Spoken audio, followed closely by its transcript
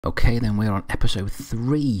Okay, then we're on episode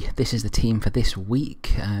 3. This is the team for this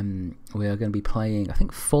week. We are going to be playing, I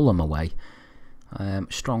think, Fulham away.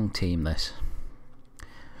 Strong team, this.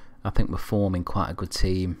 I think we're forming quite a good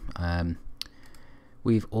team.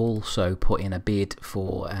 We've also put in a bid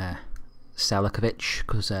for Selikovic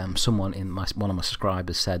because someone in one of my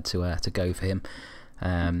subscribers said to go for him.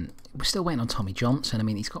 We're still waiting on Tommy Johnson. I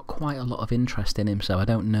mean, he's got quite a lot of interest in him, so I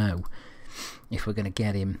don't know if we're going to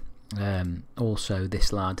get him. Also,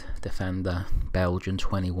 this lad, defender, Belgian,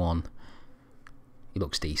 21. He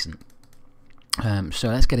looks decent. So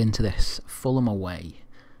let's get into this. Fulham away.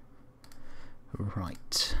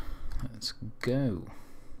 Right, let's go.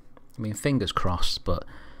 I mean, fingers crossed, but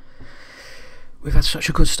we've had such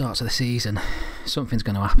a good start to the season. Something's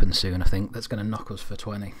going to happen soon, I think, that's going to knock us for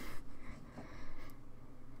 20.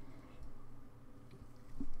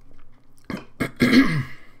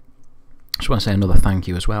 Just want to say another thank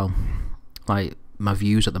you as well. Like, my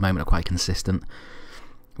views at the moment are quite consistent,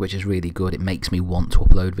 which is really good. It makes me want to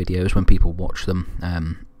upload videos when people watch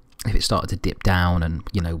them. If it started to dip down and,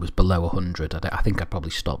 you know, was below 100, I think I'd probably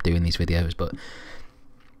stop doing these videos, but,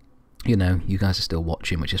 you know, you guys are still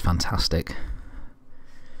watching, which is fantastic.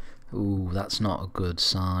 Ooh, that's not a good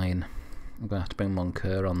sign. I'm going to have to bring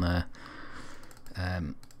Moncur on there.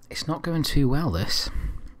 It's not going too well, this.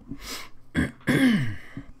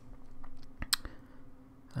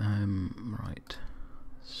 Right,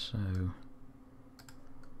 so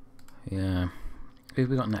yeah, who have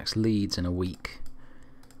we got next? Leeds in a week.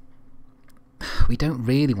 We don't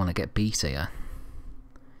really want to get beat here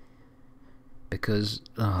because,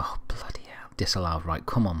 oh bloody hell, disallowed. Right,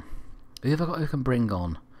 come on, who have I got who can bring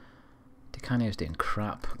on? Di Canio's doing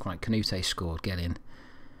crap. Right, Canute scored, get in.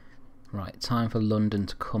 Right, time for London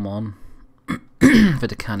to come on for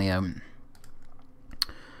Di Canio.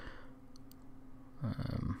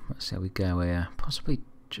 Let's see how we go here. Possibly,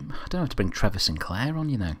 I don't have to bring Trevor Sinclair on,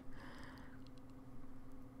 you know.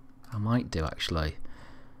 I might do, actually.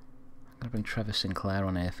 I'm going to bring Trevor Sinclair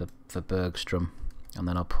on here for Bergstrom, and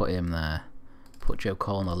then I'll put him there. Put Joe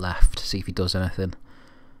Cole on the left, see if he does anything.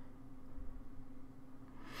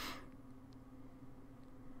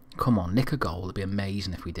 Come on, nick a goal. It'd be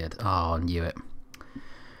amazing if we did. Oh, I knew it.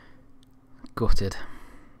 Gutted.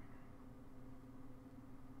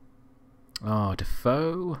 Oh,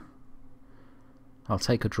 Defoe. I'll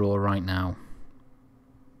take a draw right now.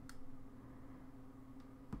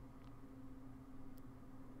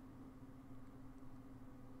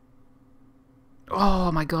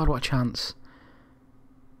 Oh my god, what a chance.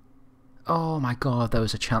 Oh my god, there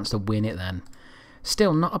was a chance to win it then.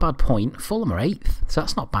 Still not a bad point. Fulham are 8th, so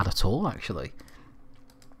that's not bad at all, actually.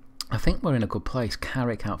 I think we're in a good place.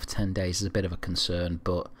 Carrick out for 10 days is a bit of a concern,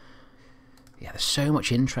 but yeah, there's so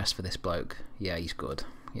much interest for this bloke. Yeah, he's good.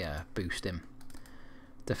 Yeah, boost him.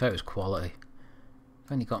 Defoe's quality.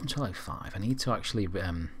 I've only got him till 05. I need to actually...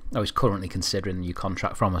 oh, he's currently considering a new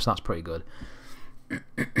contract from us. That's pretty good.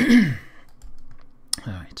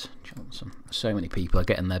 Alright, Johnson. So many people are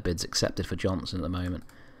getting their bids accepted for Johnson at the moment.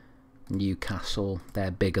 Newcastle,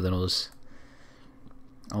 they're bigger than us.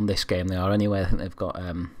 On this game they are anyway. I think they've got...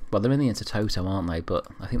 well, they're in the Intertoto, aren't they? But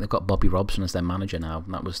I think they've got Bobby Robson as their manager now.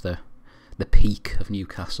 And that was the peak of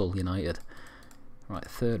Newcastle United. Right,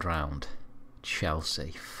 3rd round.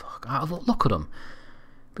 Chelsea. Fuck. Oh, look at them.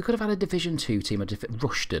 We could have had a Division 2 team,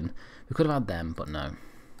 Rushden. We could have had them, but no.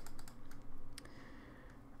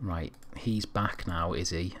 Right, he's back now, is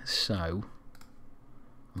he? So,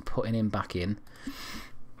 I'm putting him back in,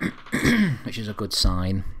 which is a good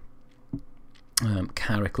sign.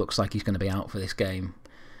 Carrick looks like he's going to be out for this game.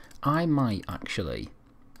 I might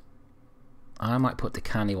put Di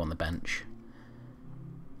Canio on the bench.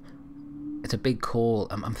 It's a big call.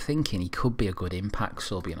 I'm thinking he could be a good impact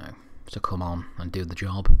sub, you know, to come on and do the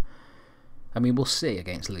job. I mean, we'll see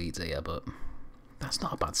against Leeds here, but that's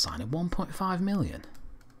not a bad signing. 1.5 million.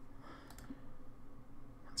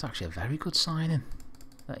 That's actually a very good signing.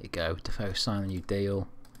 There you go. Defoe signed a new deal.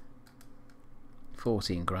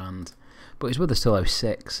 14 grand. But he's with us till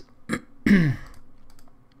 06.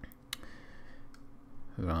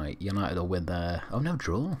 Right, United will win there. Oh, no,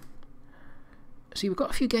 draw. See, we've got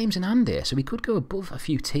a few games in hand here, so we could go above a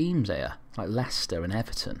few teams here, like Leicester and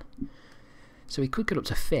Everton. So we could get up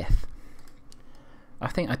to 5th. I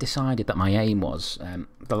think I decided that my aim was,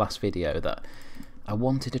 the last video, that I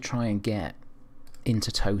wanted to try and get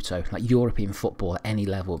into Toto. Like, European football at any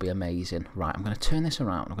level would be amazing. Right, I'm going to turn this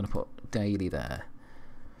around. I'm going to put Daly there.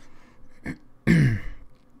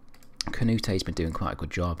 Canute's been doing quite a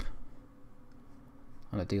good job.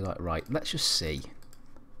 I'm going to do that. Right, let's just see.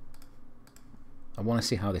 I want to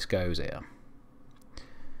see how this goes here.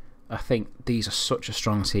 I think these are such a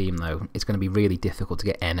strong team, though. It's going to be really difficult to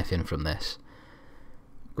get anything from this.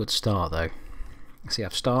 Good start, though. See,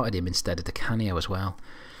 I've started him instead of Di Canio as well.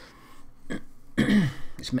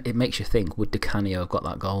 It makes you think, would Di Canio have got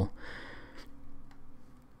that goal?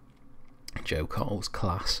 Joe Cole's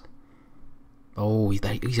class. Oh,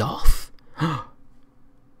 he's off. Oh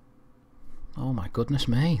my goodness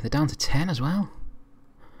me. They're down to 10 as well.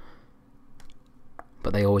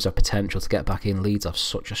 But they always have potential to get back in. Leeds have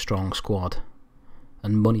such a strong squad.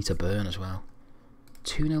 And money to burn as well.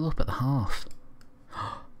 2-0 up at the half.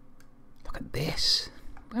 Look at this.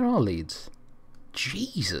 Where are Leeds?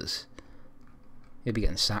 Jesus. He'll be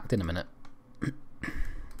getting sacked in a minute.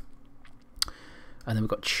 And then we've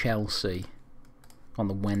got Chelsea on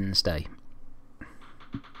the Wednesday.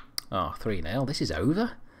 Oh, 3-0. This is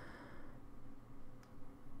over.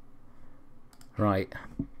 Right.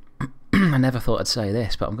 I never thought I'd say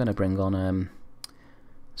this, but I'm going to bring on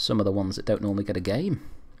some of the ones that don't normally get a game.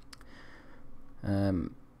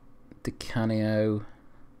 Di Canio.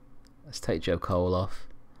 Let's take Joe Cole off.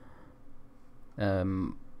 I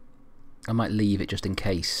might leave it just in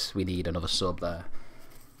case we need another sub there.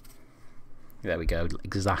 There we go,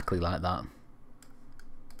 exactly like that.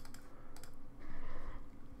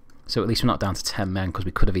 So at least we're not down to 10 men, because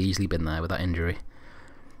we could have easily been there with that injury.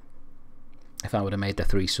 If I would have made the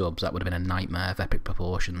 3 subs, that would have been a nightmare of epic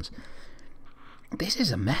proportions. This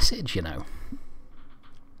is a message, you know.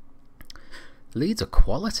 Leeds are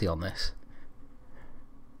quality on this.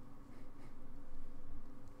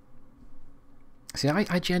 See,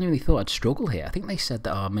 I genuinely thought I'd struggle here. I think they said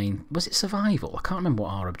that our main... Was it survival? I can't remember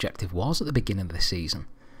what our objective was at the beginning of this season.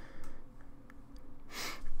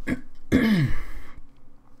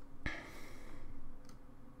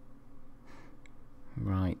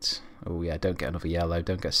 Right. Oh yeah, don't get another yellow.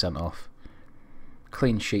 Don't get sent off.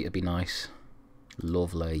 Clean sheet would be nice.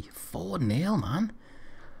 Lovely. 4-0, man.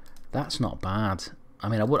 That's not bad. I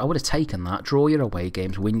mean, I would have taken that. Draw your away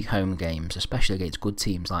games, win your home games, especially against good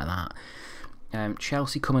teams like that.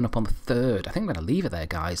 Chelsea coming up on the 3rd. I think I'm going to leave it there,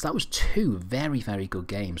 guys. That was 2 very, very good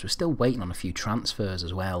games. We're still waiting on a few transfers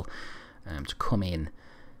as well to come in.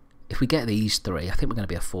 If we get these 3, I think we're going to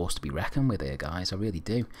be a force to be reckoned with here, guys. I really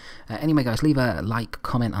do. Anyway, guys, leave a like,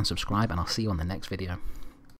 comment and subscribe, and I'll see you on the next video.